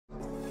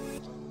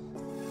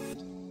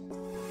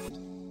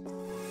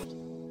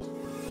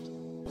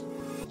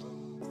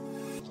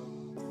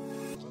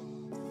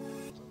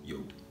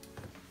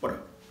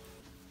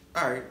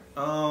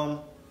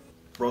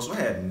Bro, so I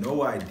had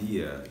no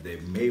idea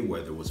that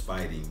Mayweather was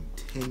fighting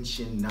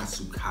Tenshin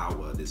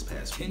Nasukawa this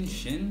past weekend.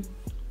 Tenshin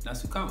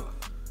Nasukawa.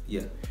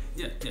 Yeah.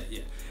 Yeah.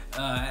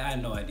 I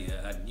had no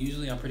idea.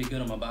 Usually I'm pretty good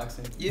on my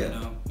boxing.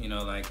 Yeah.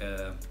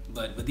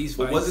 But these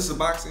fights. But was this a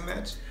boxing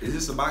match? Is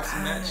this a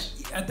boxing match?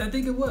 I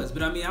think it was,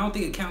 but I mean, I don't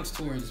think it counts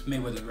towards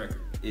Mayweather's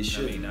record. It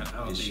should. I mean, I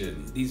don't think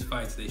shouldn't. These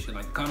fights, they should.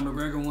 Like the Conor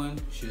McGregor one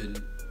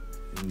should.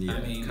 Yeah,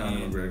 I mean,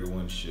 Conor McGregor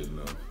one should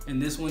know.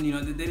 And this one,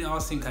 they all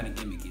seem kind of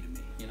gimmicky to me.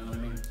 You know what I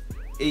mean?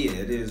 Yeah,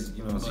 it is.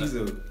 He's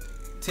a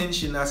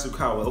Tenshin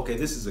Nasukawa. Okay,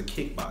 this is a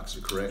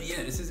kickboxer, correct? Yeah,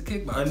 this is a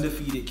kickboxer.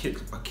 Undefeated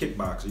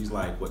kickboxer. He's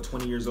like what,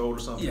 20 years old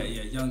or something? Yeah,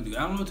 young dude.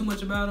 I don't know too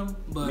much about him,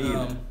 but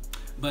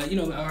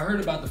I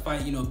heard about the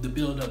fight. The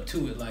build up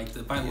to it. Like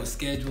the fight was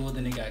scheduled,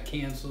 then it got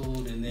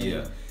canceled, and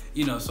then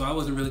so I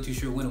wasn't really too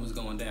sure when it was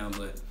going down,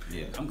 but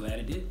I'm glad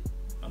it did.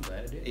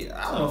 Yeah,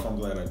 I don't know if I'm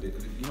glad I did.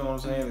 You know what I'm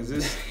saying? Is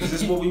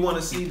this what we want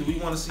to see? Do we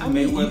want to see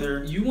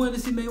Mayweather? You wanted to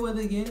see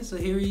Mayweather again, so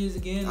here he is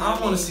again. I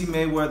want to see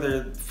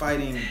Mayweather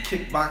fighting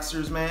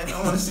kickboxers, man.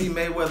 I want to see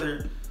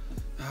Mayweather.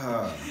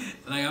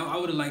 Like I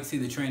would have liked to see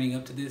the training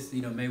up to this,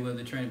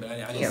 Mayweather training, but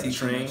I didn't see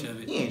too much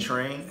of it. He ain't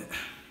trained.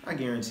 I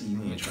guarantee you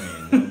he ain't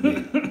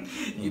trained.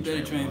 You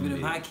better train for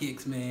them high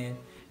kicks, man.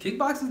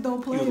 Kickboxers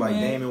don't play, man. He was like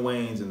man. Damon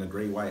Wayans in the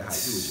Great White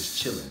Heights. He was just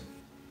chilling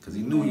because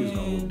he knew he was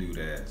gonna whoop dude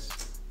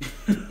ass.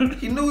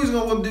 He knew he was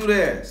gonna whoop dude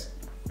ass.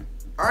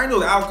 I already know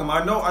the outcome.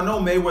 I know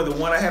Mayweather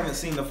won. I haven't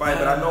seen the fight,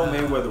 but I know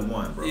Mayweather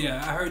won, bro. Yeah,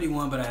 I heard he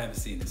won, but I haven't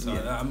seen it, so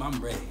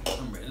I'm ready.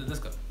 Let's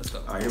go.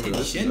 All right, here we go.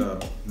 This is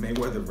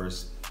Mayweather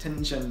versus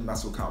Tenshin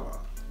Nasukawa.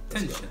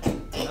 Tenshin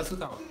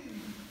Nasukawa.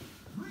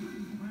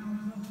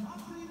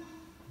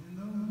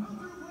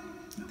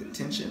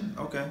 Tenshin?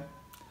 Okay.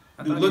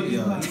 You look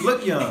young. You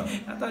look young.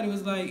 I thought he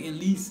was like at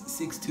least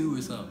 6'2"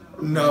 or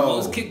something. No. Like,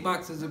 most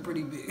kickboxers are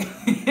pretty big.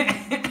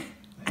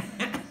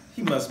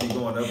 He must be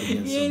going up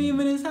against he ain't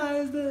even as high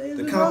as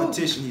the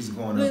competition rope. He's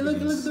going up against.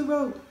 Look at the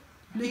rope.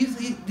 Dude,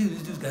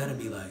 this dude's gotta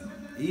be like.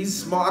 He's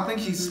small. I think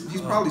he's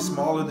probably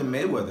smaller than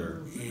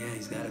Mayweather. Yeah,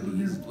 he's gotta be.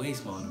 He's way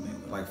smaller than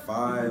Mayweather. Like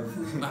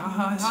 5. How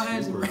high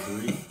is the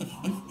ring?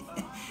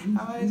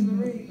 How high is the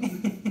ring?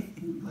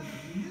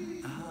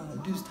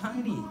 Dude's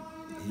tiny.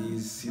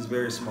 He's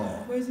very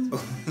small. Where's his?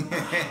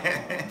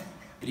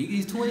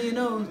 He's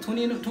 20-0,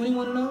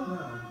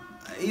 21-0.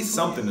 He's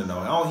something to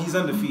know. Oh, he's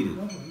undefeated.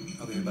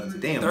 Okay, about to.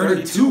 Damn,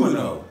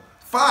 32-0.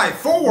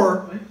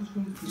 5'4".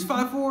 He's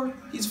 5'4".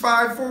 He's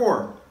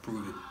 5'4".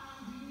 Prove it.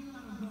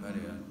 I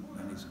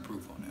need some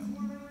proof on that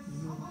one.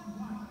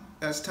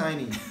 That's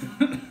tiny.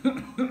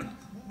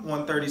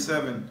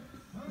 137.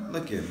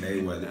 Look at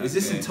Mayweather. Is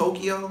this in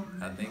Tokyo?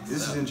 I think so.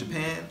 This is in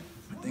Japan?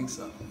 I think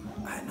so.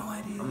 I had no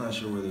idea. I'm not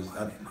sure where this.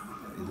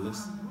 It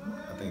looks.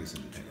 I think it's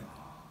in Japan.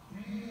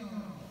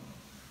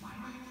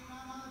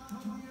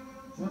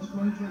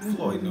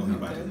 Floyd know he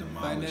about to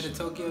demolish. Fighting at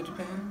Tokyo,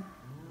 Japan.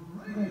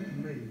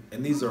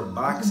 And these are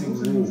boxing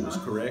rules,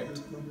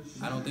 correct?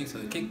 I don't think so.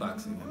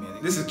 Kickboxing. I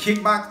mean, this is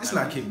kickboxing. It's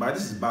not kickboxing.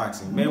 This is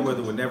boxing.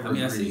 Mayweather would never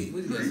agree. I see.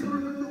 What's he got?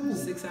 Some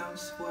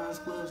 6-ounce, 4-ounce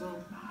gloves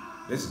on.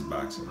 This is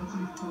boxing. I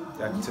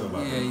can tell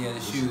about that. Yeah, the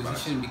shoes. He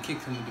shouldn't be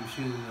kicking with them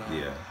shoes on.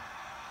 Yeah.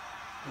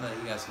 Like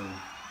he got some.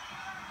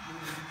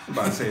 I'm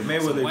about to say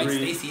Mayweather white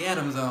agreed. Stacey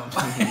Adams on.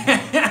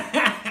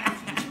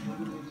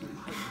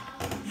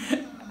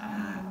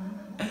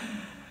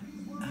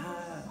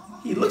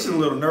 He looks a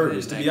little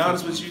nervous, to be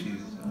honest with you.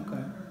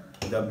 Okay.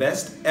 The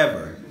best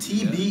ever.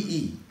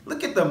 TBE.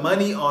 Look at the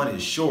money on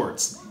his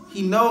shorts.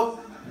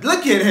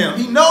 Look at him.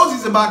 He knows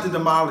he's about to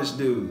demolish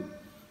dude.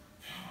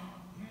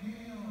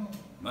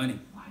 Money.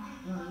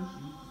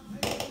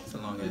 It's a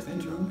long ass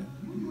intro, man.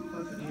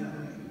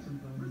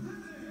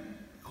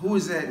 Who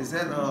is that? Is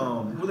that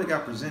who they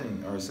got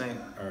presenting or saying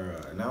or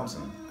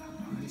announcing?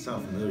 He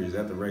sound familiar. Is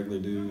that the regular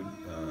dude?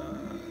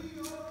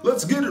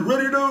 Let's get it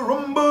ready to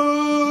rumble. I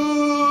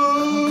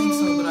don't think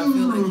so, but I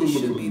feel like he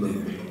should be there.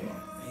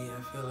 Yeah,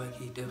 I feel like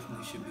he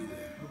definitely should be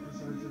there.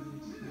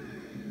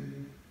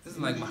 This is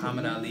like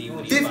Muhammad Ali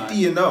when he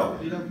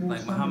 50-0.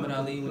 Like Muhammad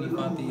Ali when he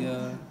fought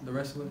the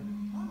wrestler.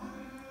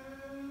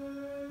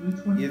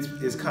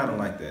 It's kind of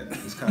like that.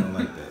 It's kind of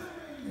like that.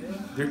 Yeah.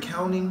 They're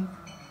counting.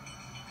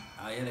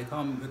 Oh yeah, they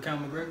call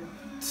McGregor.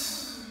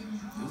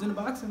 He was in the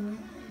boxing ring.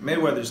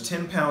 Mayweather's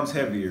 10 pounds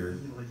heavier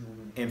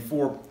and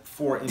 4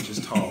 inches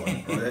taller.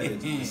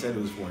 He said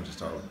it was 4 inches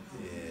taller.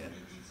 Yeah.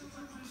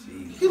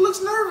 See. He looks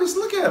nervous.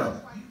 Look at him.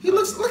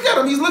 Look at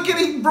him. He's looking.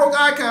 He broke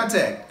eye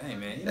contact. Hey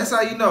man. That's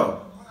how you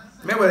know.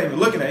 Mayweather ain't even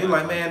looking at him. He's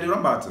like, man, dude, I'm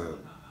about to.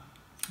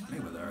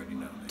 Mayweather already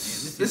know. Man.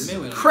 This is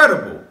Mayweather.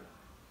 incredible.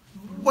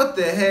 What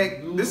the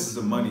heck? This is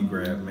a money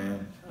grab,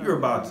 man. You're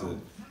about to.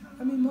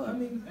 I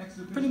mean,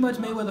 pretty much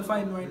Mayweather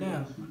fighting right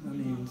now. I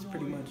mean, it's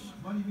pretty much.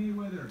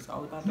 It's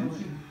all about the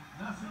money.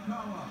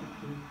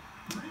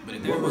 But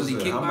if they're really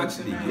kickboxing, how much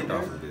did he get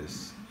off of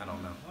this? I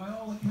don't know. By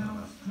all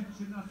accounts,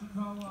 Tenshin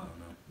Nasukawa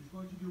is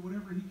going to do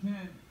whatever he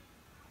can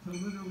to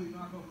literally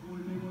knock out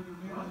Floyd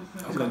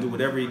Mayweather. He's gonna do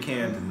whatever he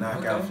can to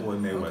knock out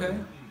Floyd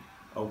Mayweather.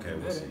 Okay,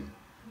 we'll see.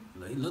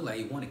 He looked like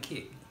he won a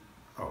kick.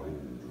 Oh,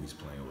 he's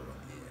playing with him.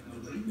 Yeah,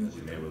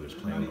 Mayweather's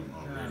playing him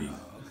already.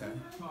 Okay.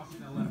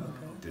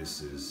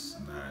 This is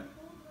not.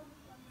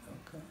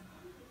 Okay.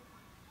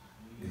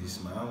 Is he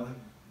smiling?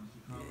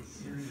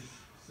 His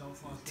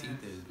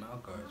teeth, his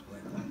mouth guards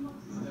black.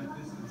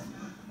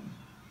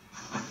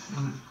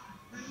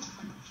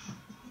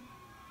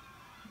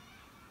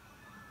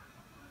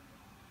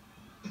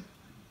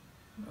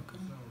 Okay.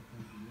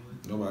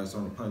 Nobody's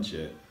thrown a punch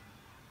yet.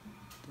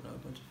 Put out a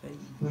bunch of fake.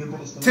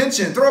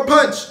 Tenshin, throw a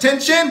punch!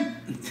 Tenshin!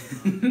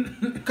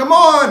 Come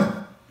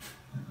on!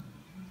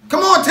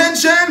 Come on,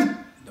 Tenshin!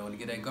 Don't want to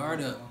get that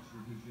guard up.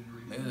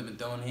 Maybe they've been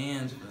throwing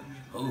hands, but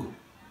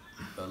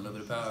got a little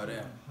bit of power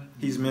there.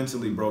 He's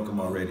mentally broke him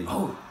already.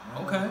 Oh,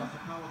 okay.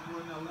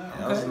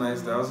 That was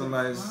nice. That was a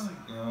nice,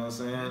 you know what I'm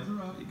saying?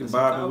 You can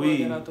bob and weave.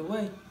 Get out the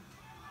way.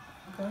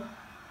 Okay.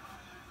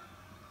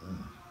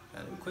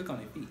 Got it quick on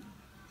their feet.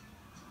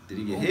 Did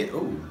he get hit?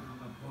 Oh.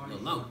 A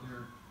little low.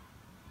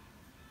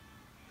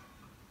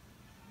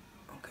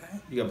 Okay.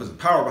 You gotta put some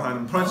power behind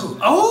him. Punch him.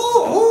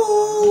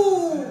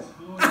 Oh!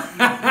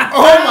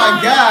 Oh my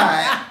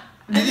God!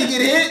 Did he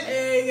get hit?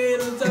 Hey, he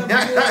got on top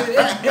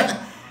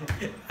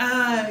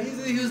of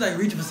it. He was like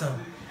reaching for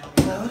something.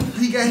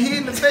 He got hit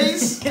in the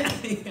face? He got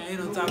hit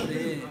on top of the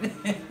head.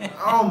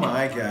 Oh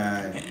my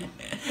God.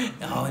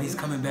 Oh, and he's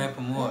coming back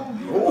for more.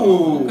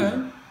 Ooh.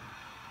 Okay.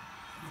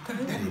 That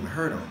didn't even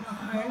hurt him.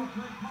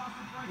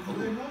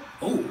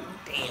 Oh,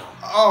 damn.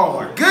 Oh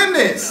my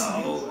goodness.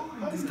 Oh,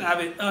 stop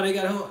it. Oh, they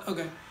got a hold.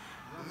 Okay.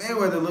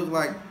 Mayweather looked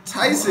like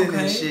Tyson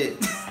and shit.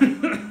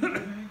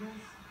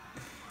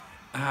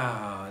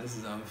 Ah, this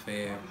is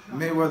unfair.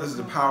 Mayweather's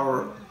the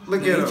power.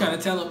 Look at He's him. trying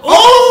to tell him.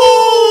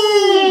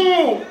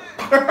 Oh!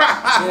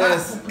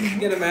 Yes,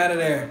 get him out of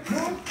there.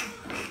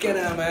 Get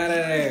him out of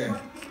there.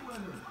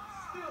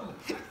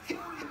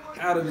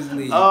 Out of his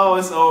league. Oh,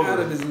 it's over. Out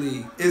of his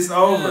league. It's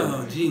over.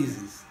 Oh,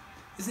 Jesus.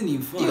 This ain't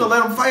even fun. You gonna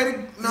let him fight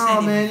it?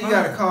 No, man, you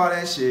gotta call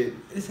that shit.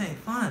 This ain't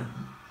fun.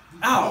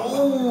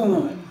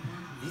 Ow.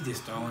 He's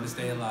just throwing to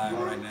stay alive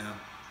right now.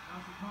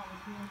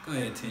 Go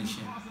ahead,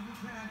 Tenshin.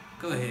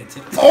 Go ahead,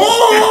 Tenshin.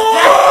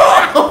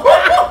 Oh!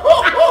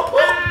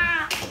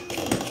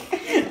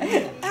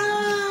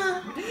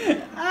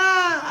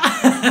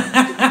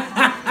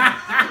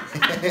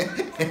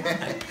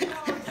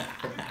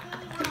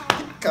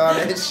 Call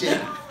that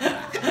shit.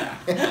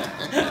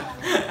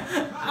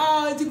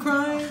 Oh, is he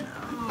crying?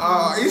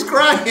 Oh, he's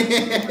crying.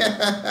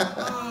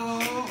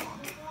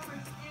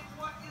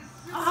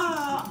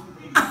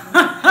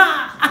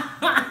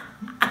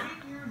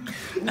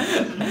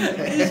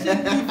 It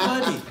shouldn't be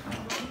funny.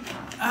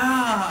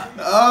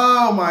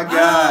 Oh my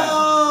God.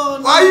 Oh,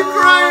 no. Why are you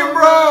crying,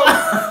 bro?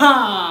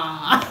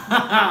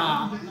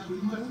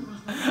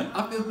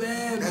 I feel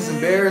bad. That's man.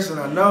 embarrassing,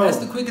 I know. That's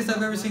the quickest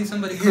I've ever seen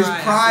somebody cry. His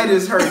pride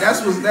is hurt.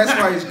 That's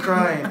why he's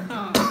crying.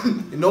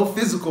 No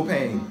physical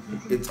pain.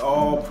 It's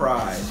all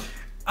pride.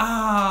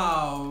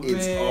 Oh,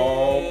 It's man.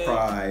 all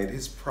pride.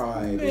 His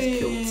pride was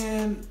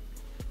killed.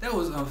 That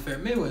was unfair.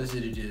 Mayweather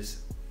should have just.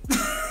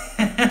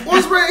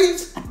 What's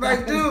raised?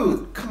 Like,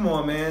 dude, come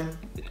on, man.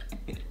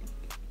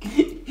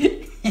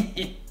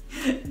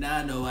 Now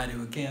I know why they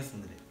were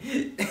canceling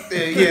it.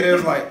 Yeah, they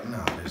was like,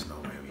 no, there's no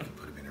way we can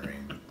put him in the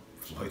ring with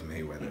Floyd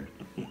Mayweather.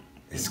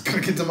 It's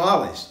gonna get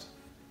demolished.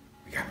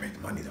 We gotta make the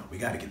money though. We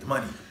gotta get the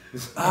money.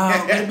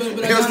 But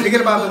They was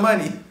thinking about the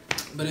money.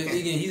 But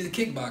again, he's a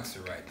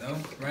kickboxer, right? Though,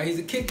 right? He's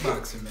a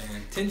kickboxer,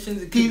 man.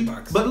 Tenshin's a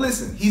kickboxer. But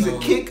listen, he's a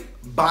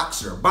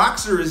kickboxer.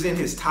 Boxer is in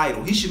his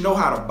title. He should know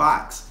how to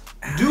box.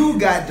 Dude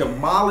got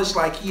demolished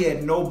like he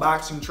had no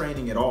boxing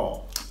training at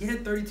all. He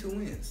had 32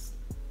 wins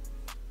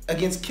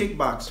against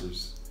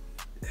kickboxers.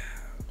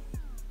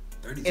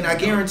 32, and I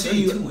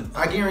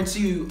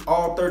guarantee you,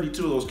 all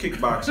 32 of those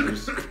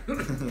kickboxers,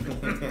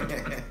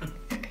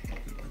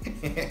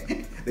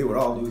 they would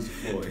all lose to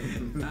Floyd.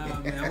 Man,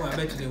 I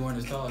bet you they weren't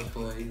as tall as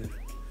Floyd either.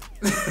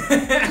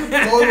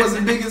 Floyd was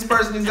the biggest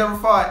person he's ever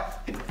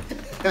fought.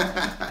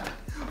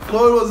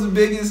 Floyd was the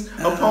biggest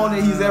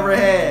opponent he's ever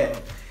had.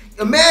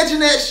 Imagine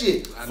that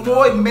shit.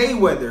 Floyd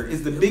Mayweather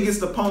is the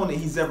biggest opponent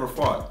he's ever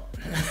fought.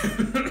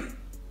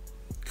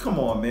 Come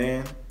on,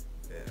 man.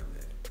 Yeah,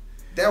 man.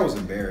 That was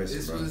embarrassing,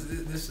 This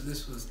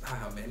was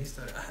oh man, he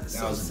started. That's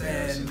so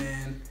sad,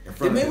 man.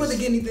 Did Mayweather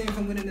get anything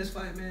from winning this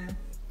fight, man?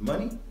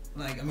 Money?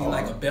 Like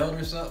like a belt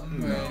or something?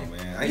 No,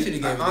 man. He should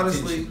have given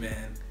honestly,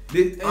 man.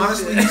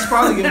 Honestly, he's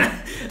probably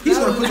gonna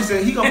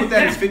put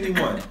that as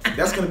 51.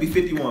 That's gonna be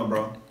 51,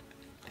 bro.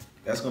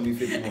 That's gonna be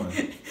 51.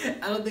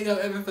 I don't think I've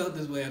ever felt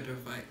this way after a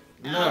fight.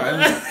 No,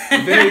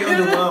 I'm very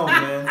underwhelmed,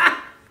 man.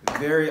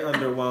 Very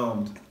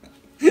underwhelmed.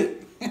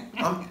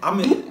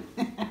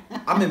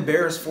 I'm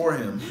embarrassed for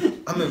him.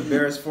 I'm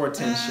embarrassed for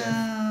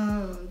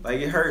Tenshin.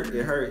 Like it hurt.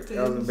 It hurt.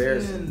 That was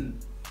embarrassing.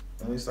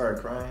 And we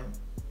started crying.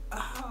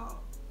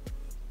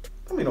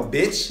 I mean, no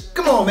bitch.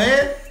 Come on,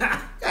 man.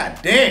 God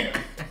damn.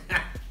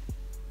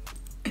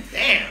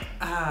 Damn.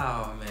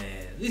 Oh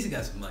man. At least he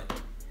got some money.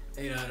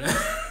 At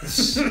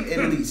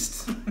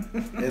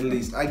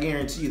least. I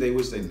guarantee you they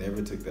wish they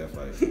never took that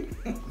fight.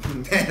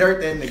 That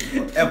hurt that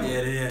nigga forever.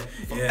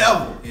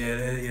 Forever.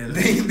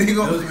 They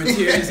gonna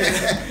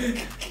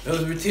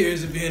those were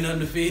tears of being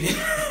undefeated.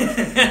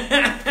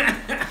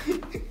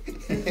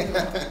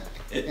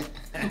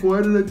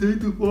 Why did I take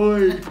the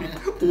fight?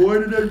 Why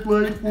did I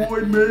fight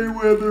Floyd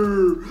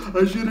Mayweather?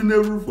 I should have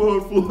never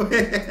fought Floyd.